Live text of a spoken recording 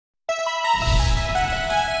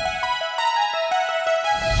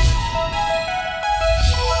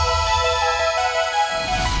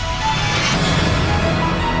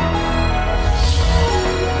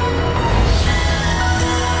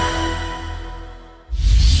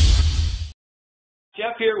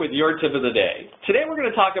Jeff here with your tip of the day. Today we're going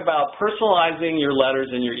to talk about personalizing your letters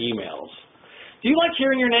and your emails. Do you like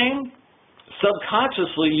hearing your name?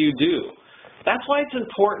 Subconsciously you do. That's why it's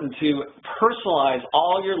important to personalize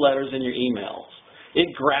all your letters and your emails. It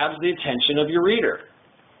grabs the attention of your reader.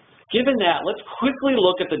 Given that, let's quickly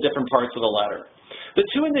look at the different parts of the letter. The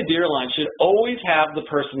to and the dear line should always have the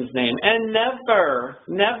person's name and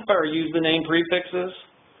never use the name prefixes.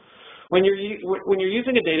 When you're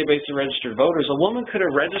using a database of registered voters, a woman could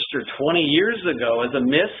have registered 20 years ago as a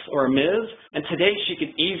Miss or a Ms., and today she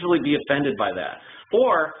could easily be offended by that.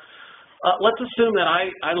 Or let's assume that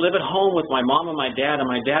I live at home with my mom and my dad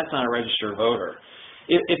dad's not a registered voter.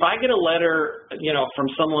 If I get a letter, from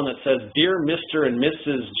someone that says, "Dear Mr. and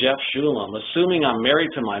Mrs. Jeff Shulam," assuming I'm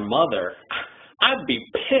married to my mother, I'd be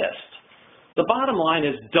pissed. The bottom line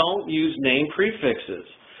is don't use name prefixes.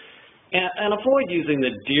 And avoid using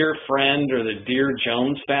the dear friend or the dear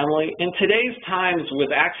Jones family. In today's times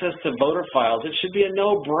with access to voter files, it should be a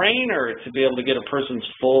no-brainer to be able to get a person's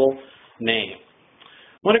full name.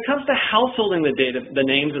 When it comes to householding the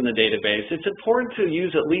names in the database, it's important to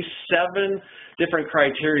use at least 7 different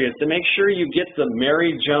criteria to make sure you get the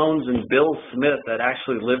Mary Jones and Bill Smith that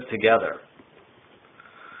actually live together.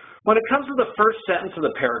 When it comes to the first sentence of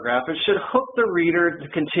the paragraph, it should hook the reader to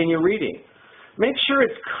continue reading. Make sure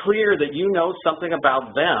it's clear that you know something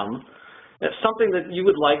about them, that's something that you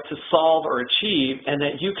would like to solve or achieve, and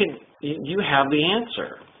that you have the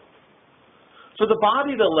answer. For the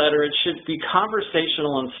body of the letter, it should be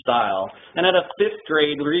conversational in style and at a 5th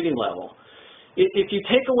grade reading level. If you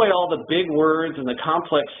take away all the big words and the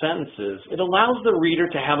complex sentences, it allows the reader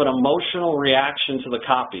to have an emotional reaction to the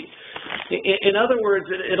copy. In other words,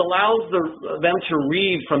 it allows them to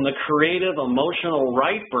read from the creative, emotional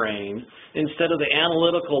right brain instead of the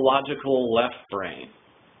analytical, logical left brain.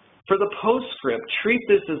 For the postscript, treat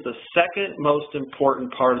this as the second most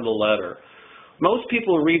important part of the letter. Most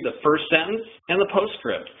people read the first sentence and the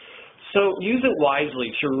postscript. So use it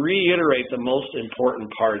wisely to reiterate the most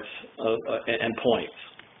important parts and points.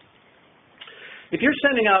 If you're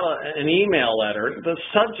sending out an email letter, the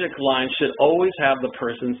subject line should always have the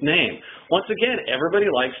person's name. Once again, everybody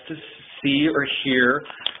likes to see or hear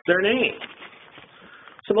their name.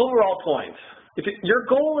 Some overall points. Your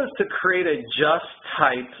goal is to create a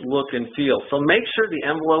just-typed look and feel, so make sure the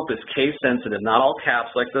envelope is case-sensitive, not all caps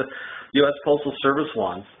like the U.S. Postal Service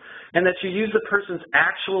ones, and that you use the person's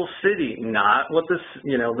actual city, not what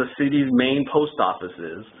the city's main post office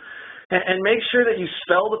is. And make sure that you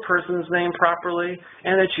spell the person's name properly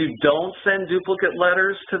and that you don't send duplicate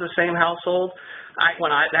letters to the same household.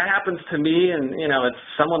 That happens to me and, it's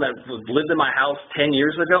someone that lived in my house 10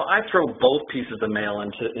 years ago, I throw both pieces of mail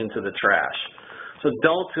into the trash. So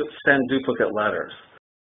don't send duplicate letters.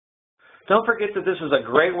 Don't forget that this is a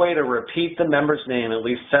great way to repeat the member's name at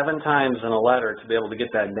least 7 times in a letter to be able to get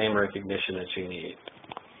that name recognition that you need.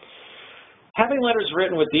 Having letters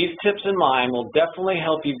written with these tips in mind will definitely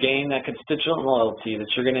help you gain that constituent loyalty that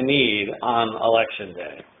you're going to need on Election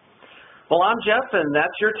Day. Well, I'm Jeff, and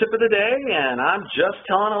that's your tip of the day, and I'm just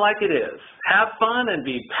telling it like it is. Have fun and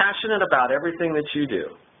be passionate about everything that you do.